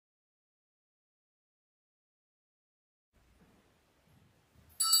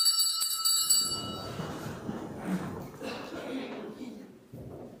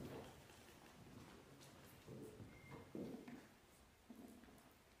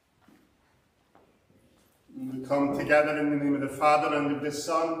We come together in the name of the Father, and of the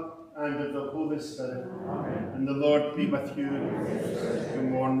Son, and of the Holy Spirit. Amen. And the Lord be with you. Good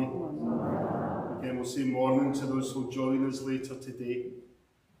morning. Again, we'll say morning to those who will join us later today,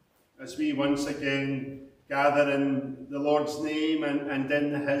 as we once again gather in the Lord's name and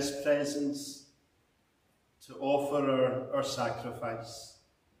in his presence to offer our sacrifice.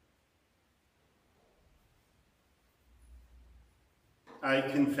 I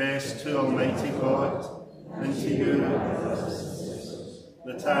confess to Almighty God and to you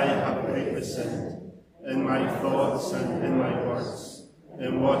that I have greatly sinned in my thoughts and in my words,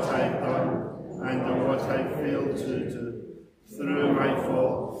 in what I have done and in what I failed to do, through my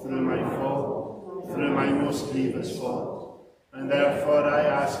fault, through my most grievous fault. And therefore I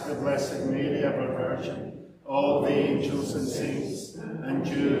ask the Blessed Mary, ever Virgin, all the angels and saints, and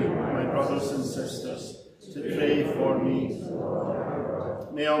you, my brothers and sisters, to pray for me.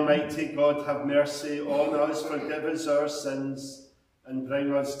 May Almighty God have mercy on us, forgive us our sins, and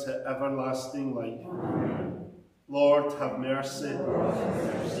bring us to everlasting life. Amen. Lord, have mercy.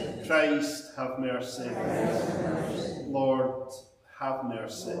 Christ, have mercy. Lord, have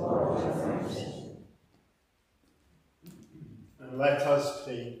mercy. And let us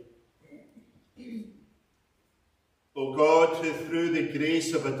pray. O God, who through the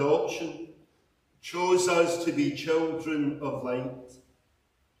grace of adoption chose us to be children of light,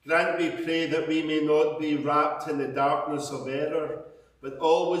 grant, we pray, that we may not be wrapped in the darkness of error, but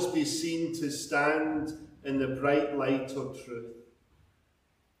always be seen to stand in the bright light of truth.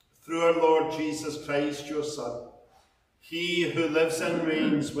 Through our Lord Jesus Christ, your Son, he who lives and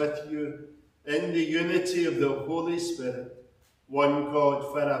reigns with you in the unity of the Holy Spirit, one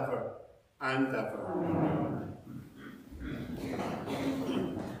God forever and ever. Amen.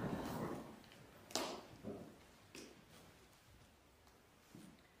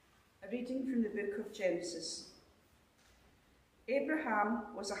 Reading from the book of Genesis.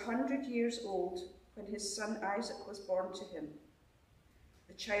 Abraham was 100 years old when his son Isaac was born to him.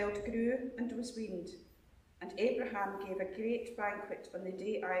 The child grew and was weaned, and Abraham gave a great banquet on the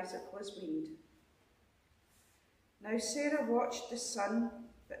day Isaac was weaned. Now Sarah watched the son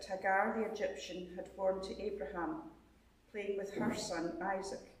that Hagar the Egyptian had borne to Abraham, playing with her son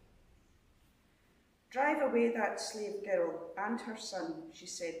Isaac. "Drive away that slave girl and her son," she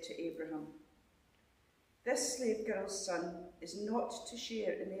said to Abraham. "This slave girl's son is not to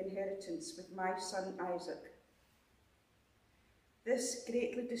share in the inheritance with my son Isaac." This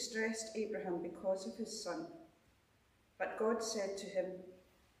greatly distressed Abraham because of his son. But God said to him,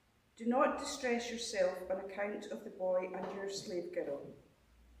 "Do not distress yourself on account of the boy and your slave girl.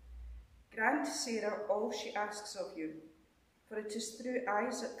 Grant Sarah all she asks of you, for it is through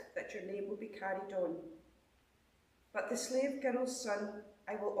Isaac that your name will be carried on. But the slave girl's son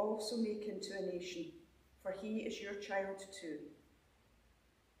I will also make into a nation, for he is your child too."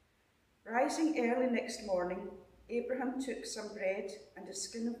 Rising early next morning, Abraham took some bread and a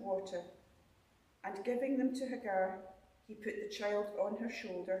skin of water, and giving them to Hagar, he put the child on her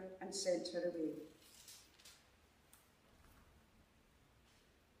shoulder and sent her away.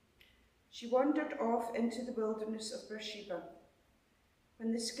 She wandered off into the wilderness of Beersheba.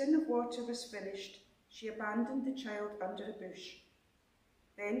 When the skin of water was finished, she abandoned the child under a bush.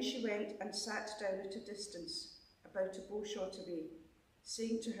 Then she went and sat down at a distance, about a bowshot away,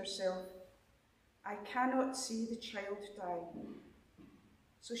 saying to herself, "I cannot see the child die."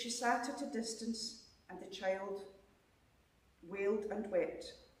 So she sat at a distance, and the child wailed and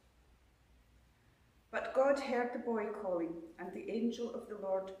wept. But God heard the boy calling, and the angel of the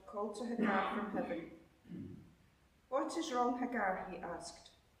Lord called to Hagar from heaven. "What is wrong, Hagar?" he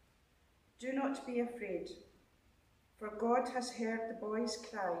asked. "Do not be afraid, for God has heard the boy's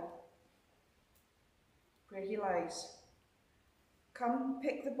cry where he lies. Come,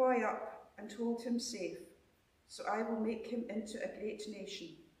 pick the boy up and hold him safe, so I will make him into a great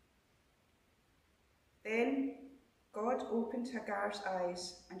nation." Then God opened Hagar's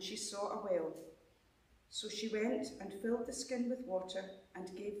eyes, and she saw a well. So she went and filled the skin with water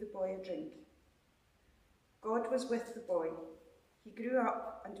and gave the boy a drink. God was with the boy. He grew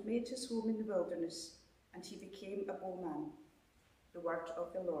up and made his home in the wilderness, and he became a bowman. The word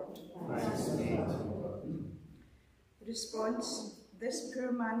of the Lord. The response: "This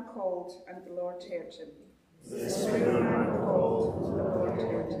poor man called, and the Lord heard him." This poor man called, the Lord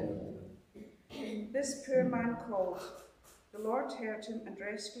heard him. This poor man called. The Lord heard him and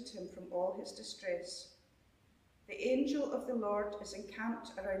rescued him from all his distress. The angel of the Lord is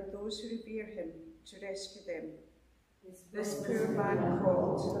encamped around those who revere him to rescue them. This poor man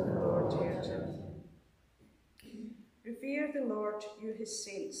called, the Lord heard him. Revere the Lord, you his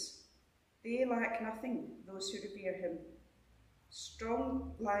saints. They lack nothing, those who revere him.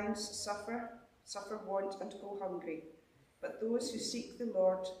 Strong lions suffer want and go hungry, but those who seek the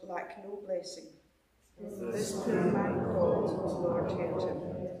Lord lack no blessing. This poor man called, the Lord heard him.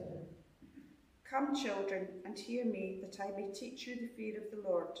 Come, children, and hear me, that I may teach you the fear of the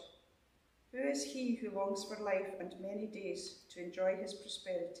Lord. Who is he who longs for life and many days to enjoy his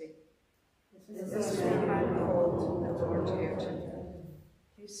prosperity? This poor man called, the Lord heard him.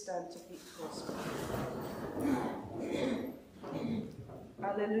 Please stand to hear the gospel.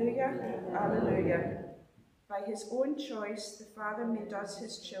 Alleluia, alleluia. By his own choice, the Father made us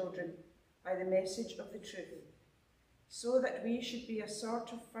his children by the message of the truth, so that we should be a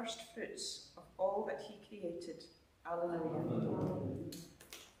sort of first fruits of all that he created. Alleluia.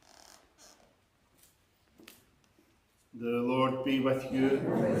 The Lord be with you.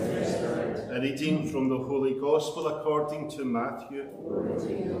 A reading from the Holy Gospel according to Matthew.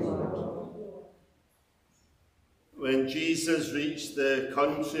 When Jesus reached the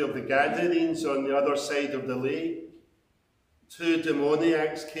country of the Gadarenes on the other side of the lake, 2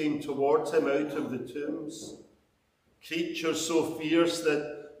 demoniacs came towards him out of the tombs, creatures so fierce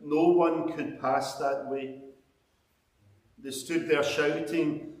that no one could pass that way. They stood there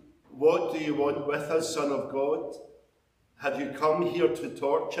shouting, "What do you want with us, Son of God? Have you come here to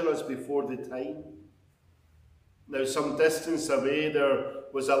torture us before the time?" Now some distance away there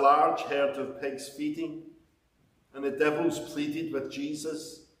was a large herd of pigs feeding, and the devils pleaded with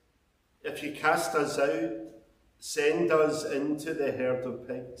Jesus, "If you cast us out, send us into the herd of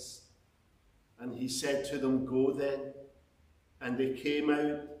pigs." And he said to them, "Go then." And they came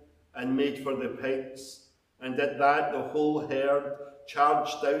out and made for the pigs, and at that the whole herd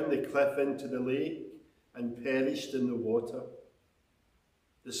charged down the cliff into the lake and perished in the water.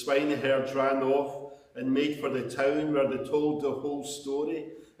 The swineherds ran off and made for the town, where they told the whole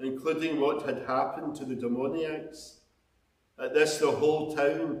story, including what had happened to the demoniacs. At this the whole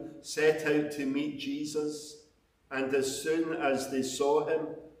town set out to meet Jesus, and as soon as they saw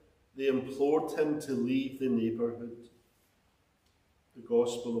him, they implored him to leave the neighbourhood. The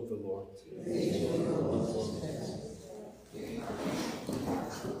Gospel of the Lord.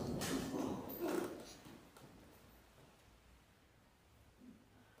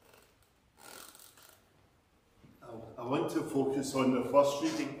 I want to focus on the first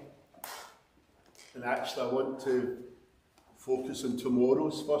reading, and actually I want to focus on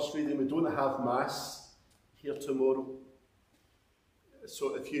tomorrow's first reading. We don't have Mass here tomorrow,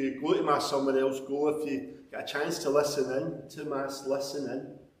 so if you go to Mass somewhere else, go. If you get a chance to listen in to Mass, listen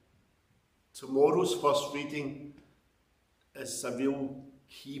in. Tomorrow's first reading is a real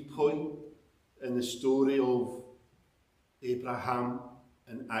key point in the story of Abraham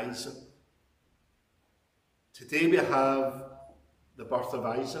and Isaac. Today we have the birth of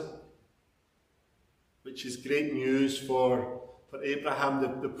Isaac, which is great news for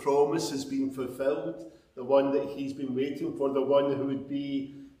Abraham. The promise has been fulfilled, the one that he's been waiting for, the one who would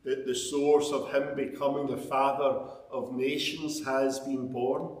be the source of him becoming the father of nations has been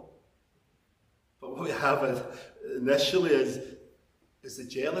born. But what we have initially is the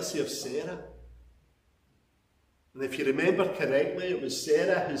jealousy of Sarah. And if you remember correctly, it was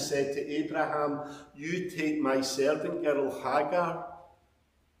Sarah who said to Abraham, "You take my servant girl Hagar,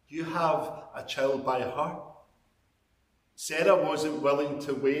 you have a child by her." Sarah wasn't willing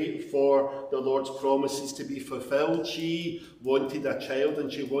to wait for the Lord's promises to be fulfilled. She wanted a child, and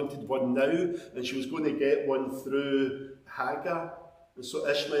she wanted one now, and she was going to get one through Hagar. And so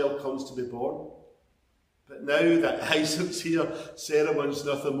Ishmael comes to be born. But now that Isaac's here, Sarah wants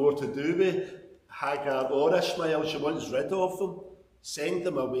nothing more to do with Hagar or Ishmael. She wants rid of them. Send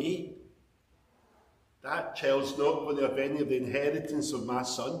them away. That child's not going to have any of the inheritance of my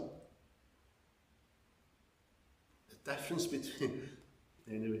son. The difference between...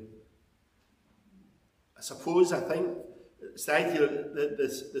 Anyway. I think it's the idea that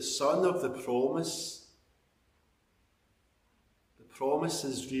the son of the promise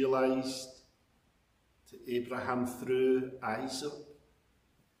is realised to Abraham through Isaac.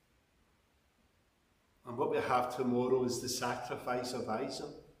 And what we have tomorrow is the sacrifice of Isaac.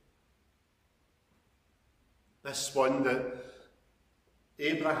 This one that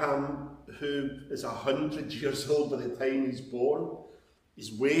Abraham, who is 100 years old by the time he's born,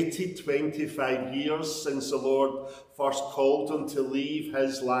 he's waited 25 years since the Lord first called him to leave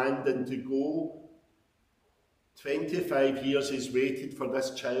his land and to go. 25 years he's waited for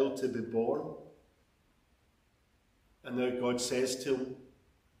this child to be born. And now God says to him,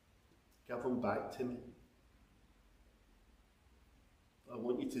 "Give him back to me. I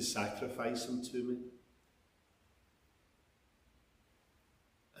want you to sacrifice him to me."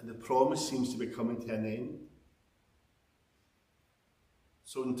 And the promise seems to be coming to an end.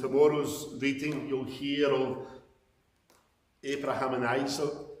 So in tomorrow's reading, you'll hear of Abraham and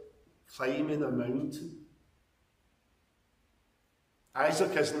Isaac climbing a mountain.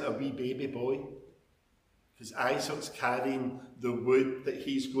 Isaac isn't a wee baby boy, because Isaac's carrying the wood that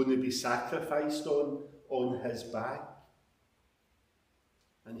he's going to be sacrificed on his back.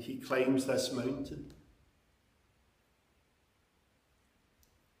 And he climbs this mountain.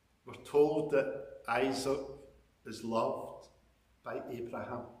 We're told that Isaac is loved by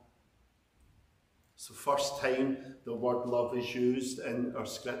Abraham. It's the first time the word love is used in our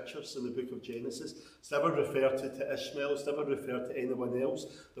scriptures in the book of Genesis. It's never referred to Ishmael, it's never referred to anyone else.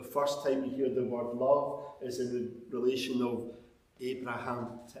 The first time you hear the word love is in the relation of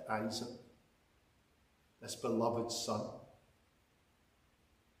Abraham to Isaac, this beloved son,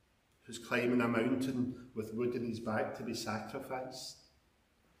 who's climbing a mountain with wood in his back to be sacrificed.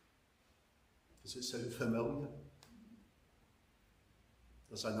 Does it sound familiar?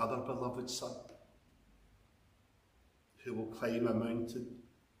 There's another beloved son who will climb a mountain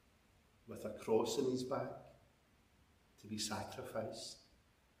with a cross in his back to be sacrificed.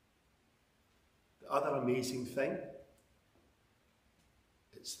 The other amazing thing,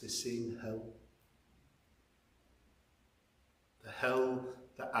 it's the same hill. The hill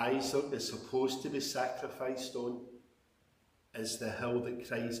that Isaac is supposed to be sacrificed on is the hill that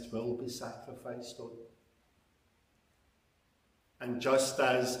Christ will be sacrificed on. And just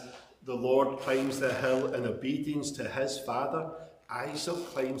as the Lord climbs the hill in obedience to his father, Isaac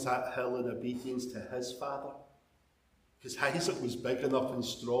climbs that hill in obedience to his father. Because Isaac was big enough and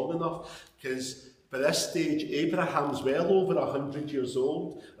strong enough. Because by this stage, Abraham's well over 100 years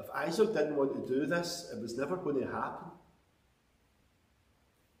old. If Isaac didn't want to do this, it was never going to happen.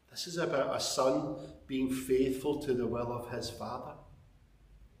 This is about a son being faithful to the will of his father,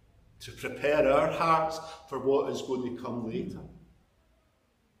 to prepare our hearts for what is going to come later.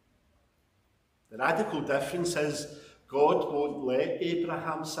 The radical difference is God won't let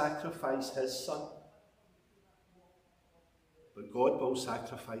Abraham sacrifice his son, but God will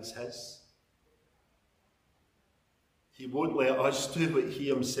sacrifice his. He won't let us do what he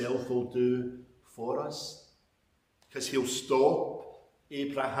himself will do for us, because he'll stop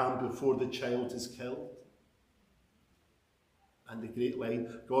Abraham before the child is killed. And the great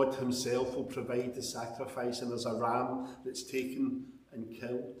line, God himself will provide the sacrifice, and there's a ram that's taken and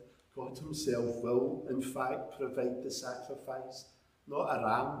killed. God himself will, in fact, provide the sacrifice. Not a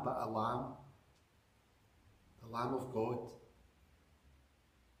ram, but a lamb. The Lamb of God,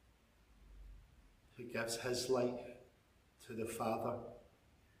 who gives his life to the Father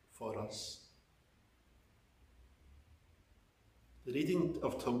for us. The reading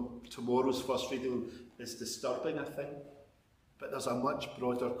of tomorrow's first reading is disturbing, I think, but there's a much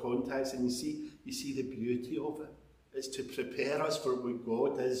broader context, and you see the beauty of it. It's to prepare us for what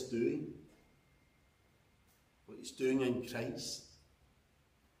God is doing, what he's doing in Christ,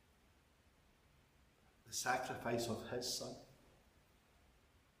 the sacrifice of his son,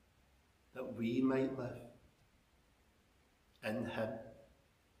 that we might live in him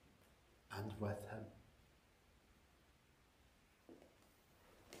and with him.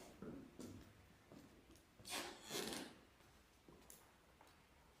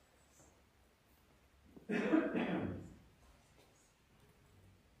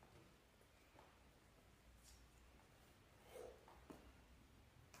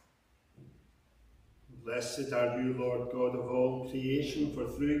 Blessed are you, Lord God of all creation, for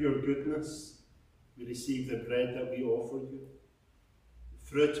through your goodness we receive the bread that we offer you,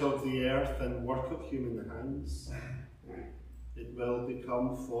 fruit of the earth and work of human hands. It will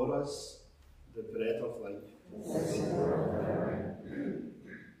become for us the bread of life.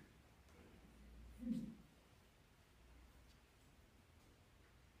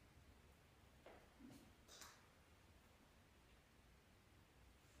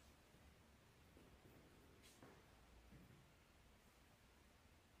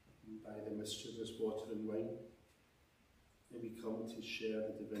 By the mischievous water and wine, may we come to share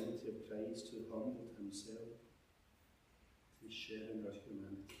the divinity of Christ, who humbled himself to share in our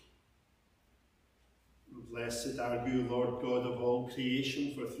humanity. And blessed are you, Lord God of all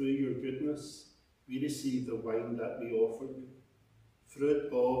creation, for through your goodness we receive the wine that we offer you,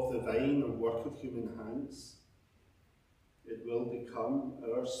 fruit of the vine and work of human hands. It will become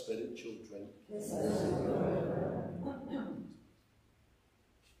our spiritual drink.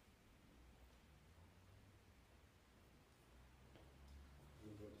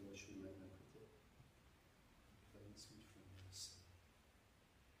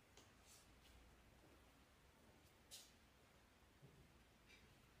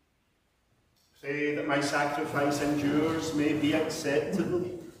 Pray that my sacrifice and yours may be acceptable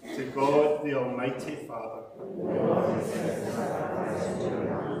to God the Almighty Father.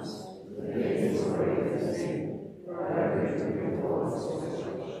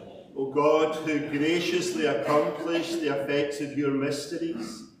 O God, who graciously accomplish the effects of your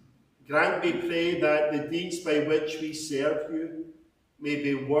mysteries, grant, we pray, that the deeds by which we serve you may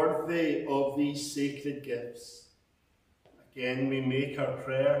be worthy of these sacred gifts. Again, we make our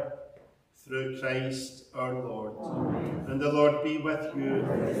prayer through Christ our Lord. Amen. And the Lord be with you.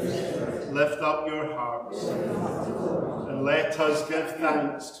 Lift up your hearts. And let us give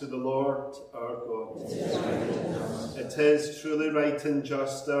thanks to the Lord our God. It is truly right and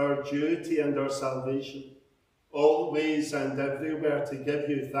just, our duty and our salvation, always and everywhere to give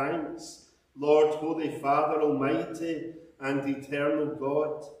you thanks, Lord, Holy Father, Almighty and eternal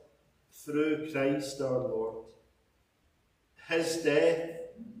God, through Christ our Lord. His death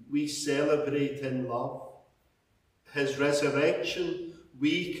we celebrate in love. His resurrection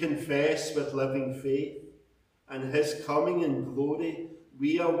we confess with living faith, and his coming in glory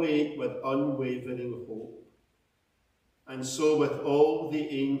we await with unwavering hope. And so with all the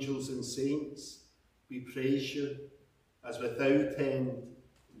angels and saints we praise you, as without end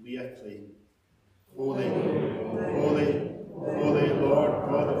we acclaim. Holy, holy, holy Lord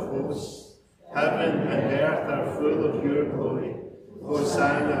God of hosts, heaven and earth are full of your glory.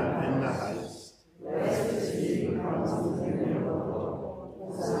 Hosanna in the highest. Blessed is he who comes in the name of the Lord.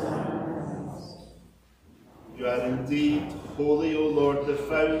 Hosanna in the highest. You are indeed holy, O Lord, the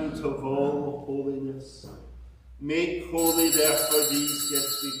fount of all holiness. Make holy, therefore, these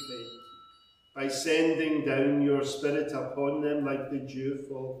gifts, we pray, by sending down your Spirit upon them like the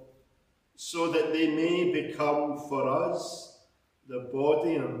dewfall, so that they may become for us the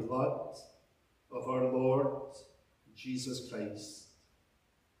body and blood of our Lord Jesus Christ.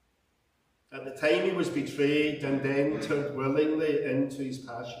 At the time he was betrayed and entered willingly into his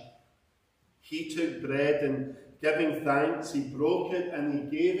passion, he took bread and, giving thanks, he broke it and he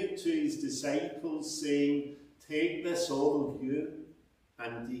gave it to his disciples, saying, "Take this, all of you,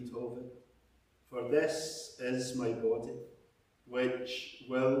 and eat of it, for this is my body, which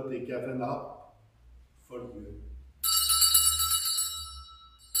will be given up for you."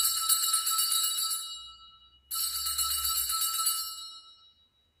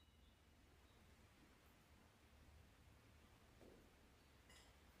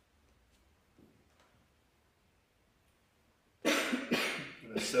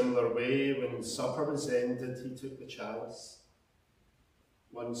 In a similar way, when supper was ended, he took the chalice.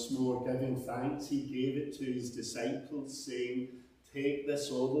 Once more, giving thanks, he gave it to his disciples, saying, "Take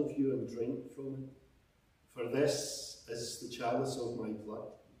this, all of you, and drink from it, for this is the chalice of my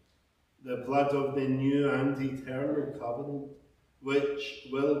blood, the blood of the new and eternal covenant, which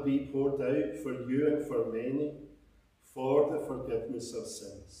will be poured out for you and for many, for the forgiveness of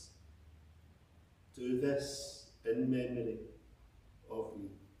sins. Do this in memory of me."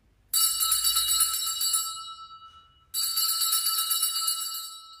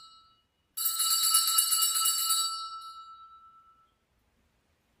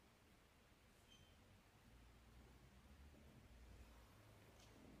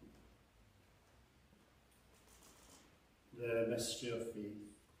 The mystery of faith.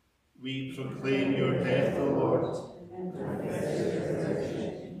 We proclaim your death, O Lord,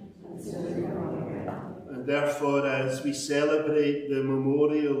 and therefore, as we celebrate the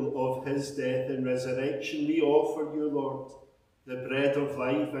memorial of his death and resurrection, we offer you, Lord, the bread of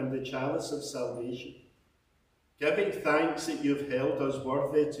life and the chalice of salvation, giving thanks that you've held us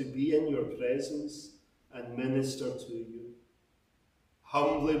worthy to be in your presence and minister to you.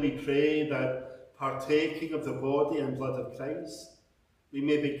 Humbly we pray that, partaking of the body and blood of Christ, we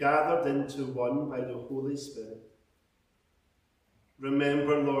may be gathered into one by the Holy Spirit.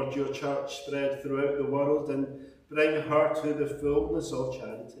 Remember, Lord, your church spread throughout the world and bring her to the fullness of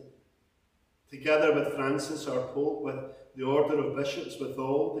charity. Together with Francis, our Pope, with the order of bishops, with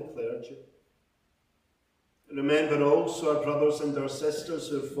all the clergy. Remember also our brothers and our sisters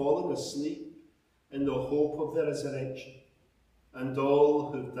who have fallen asleep in the hope of the resurrection, and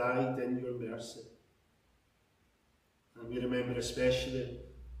all who have died in your mercy. And we remember especially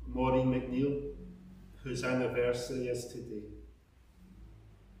Maureen McNeil, whose anniversary is today.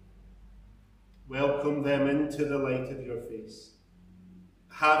 Welcome them into the light of your face.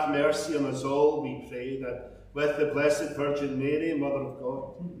 Have mercy on us all, we pray, that with the Blessed Virgin Mary, Mother of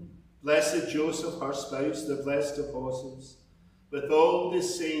God, Blessed Joseph, her spouse, the blessed apostles, with all the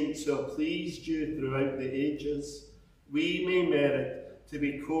saints who have pleased you throughout the ages, we may merit to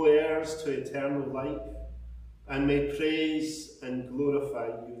be co-heirs to eternal life, and may praise and glorify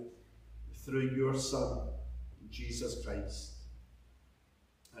you through your Son, Jesus Christ,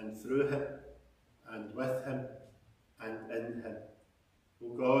 and through him, and with him, and in him.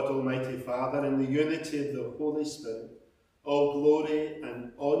 O God, Almighty Father, in the unity of the Holy Spirit, all glory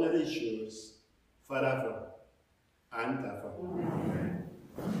and honour is yours, forever and ever. Amen.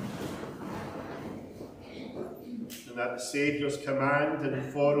 And at the Saviour's command,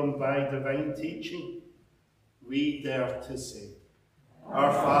 informed by divine teaching, we dare to say,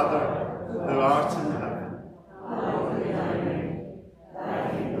 Our Father, who art in heaven, hallowed be thy name.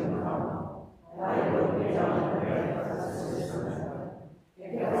 Thy kingdom come, thy will be done on earth as it is in heaven.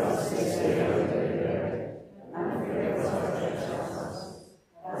 Give us this day our daily bread, and forgive us our trespasses,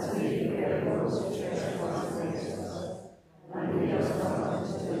 as we forgive those who trespass against us. And lead us not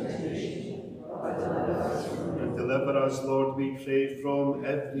into temptation, but deliver us from evil. And deliver us, Lord, we pray, from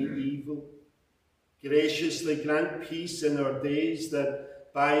every evil. Graciously grant peace in our days,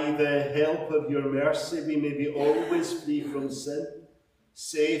 that by the help of your mercy we may be always free from sin,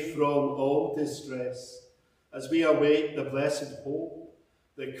 safe from all distress, as we await the blessed hope,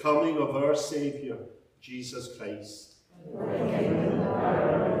 the coming of our Saviour, Jesus Christ. The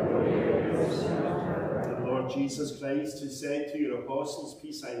Lord Jesus Christ, who said to your apostles,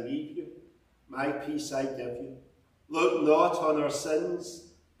 Peace I leave you, my peace I give you. Look not on our sins,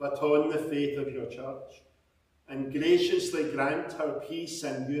 but on the faith of your church, and graciously grant her peace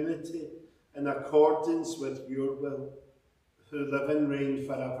and unity in accordance with your will, who live and reign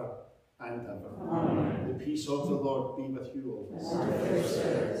forever and ever. Amen. The peace of the Lord be with you always. And with your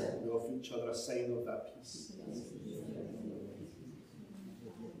spirit. We offer each other a sign of that peace.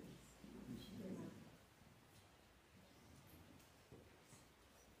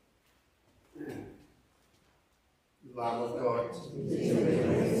 Lamb of God. Take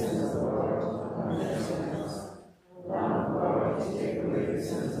away the sins of the world, have mercy on us. Lamb of God, take away the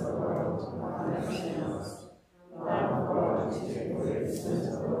sins of the world, have mercy on us. Lamb of God, take away the sins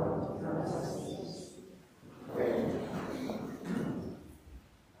of the world, have mercy on us.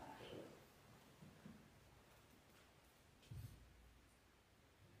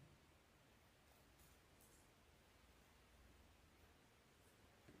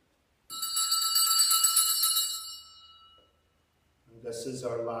 This is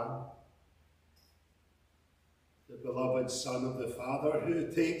our Lamb, the beloved Son of the Father, who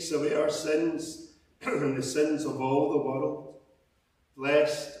takes away our sins and the sins of all the world.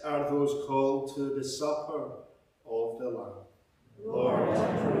 Blessed are those called to the supper of the Lamb. Lord,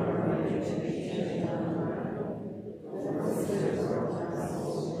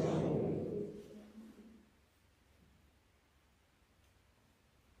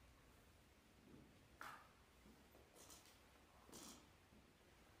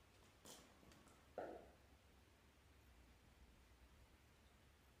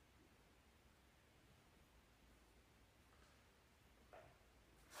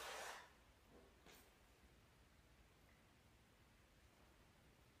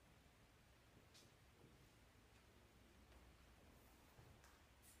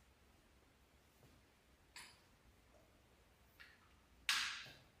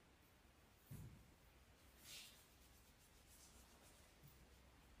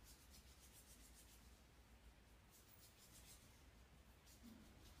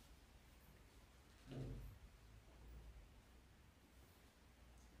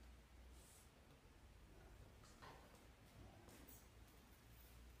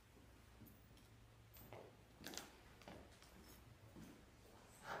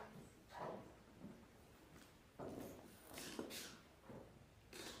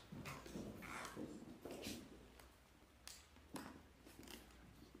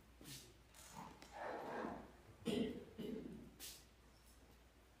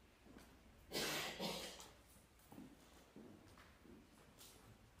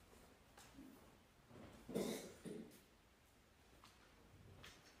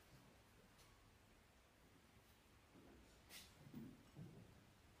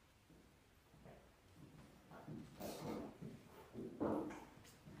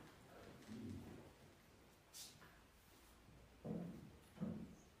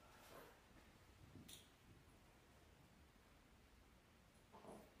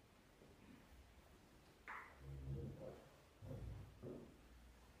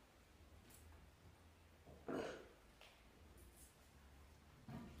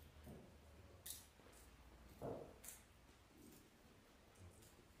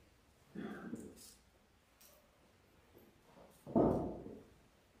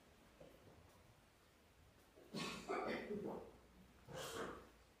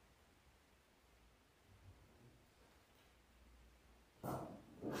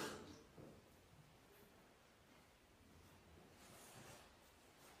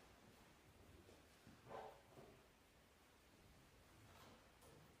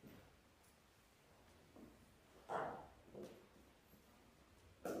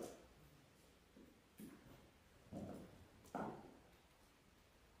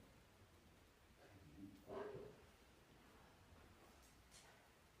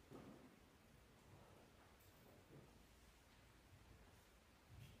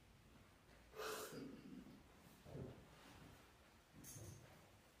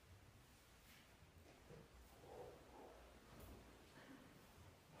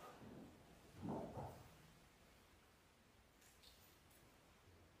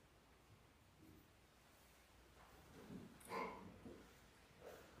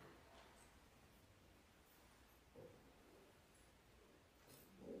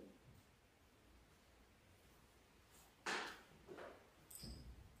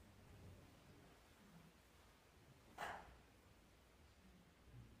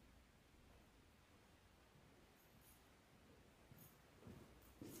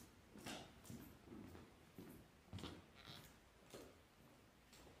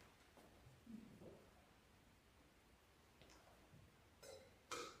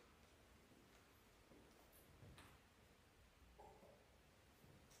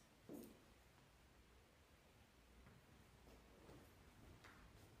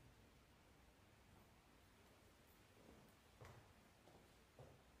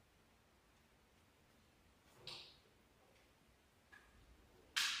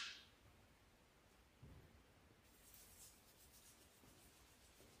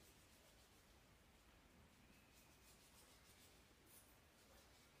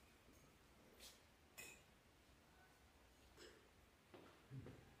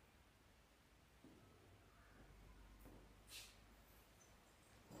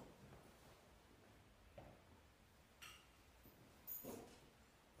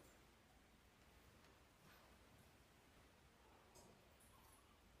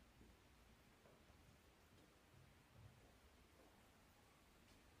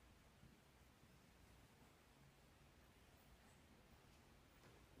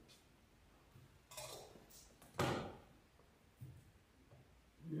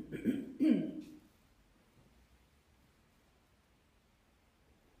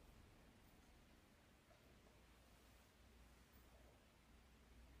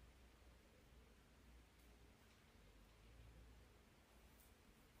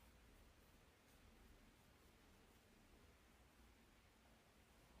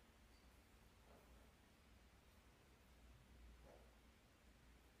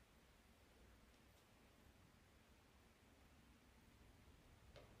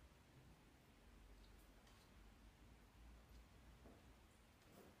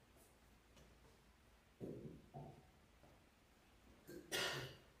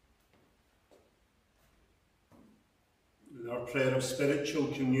 prayer of spiritual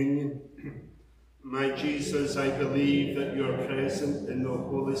communion. My Jesus, I believe that you are present in the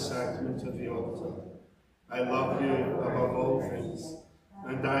holy sacrament of the altar. I love you above all things,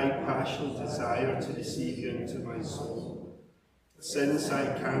 and I passionately desire to receive you into my soul. Since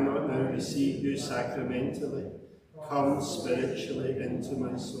I cannot now receive you sacramentally, come spiritually into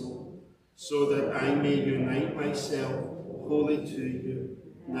my soul, so that I may unite myself wholly to you,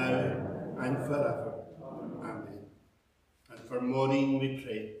 now and forever. Amen. And for Maureen we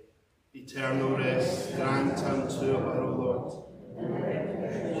pray, eternal rest grant unto her, O Lord.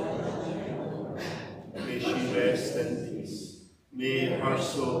 May she rest in peace. May her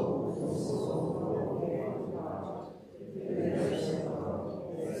soul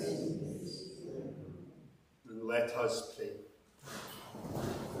and let us pray.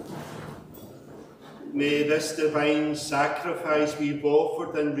 May this divine sacrifice we've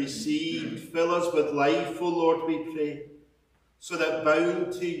offered and received fill us with life, O Lord, we pray, so that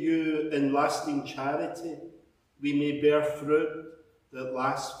bound to you in lasting charity, we may bear fruit that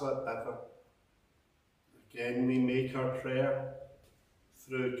lasts forever. Again, we make our prayer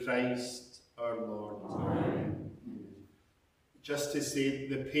through Christ our Lord. Amen. Just to say,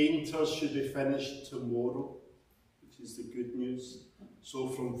 the painters should be finished tomorrow, which is the good news. So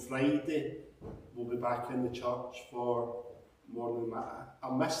from Friday, we'll be back in the church for morning mass. I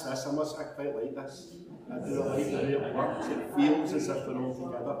miss this, I quite like this. I do like the way it works. It feels as if we're all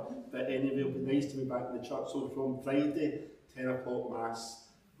together. But anyway, it'll be nice to be back in the church. So from Friday, 10 o'clock mass,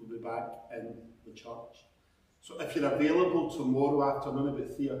 we'll be back in the church. So if you're available tomorrow afternoon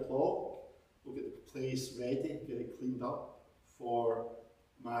about 3 o'clock, we'll get the place ready, get it cleaned up for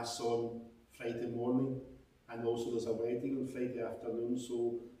mass on Friday morning. And also there's a wedding on Friday afternoon,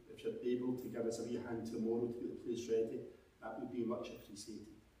 so if you're able to give us a wee hand tomorrow to get the place ready, that would be much appreciated.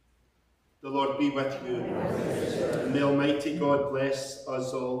 The Lord be with you. And the Almighty God bless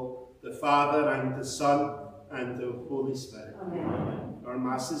us all, the Father and the Son and the Holy Spirit. Amen. Our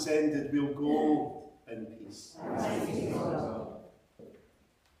Mass is ended. We'll go in peace.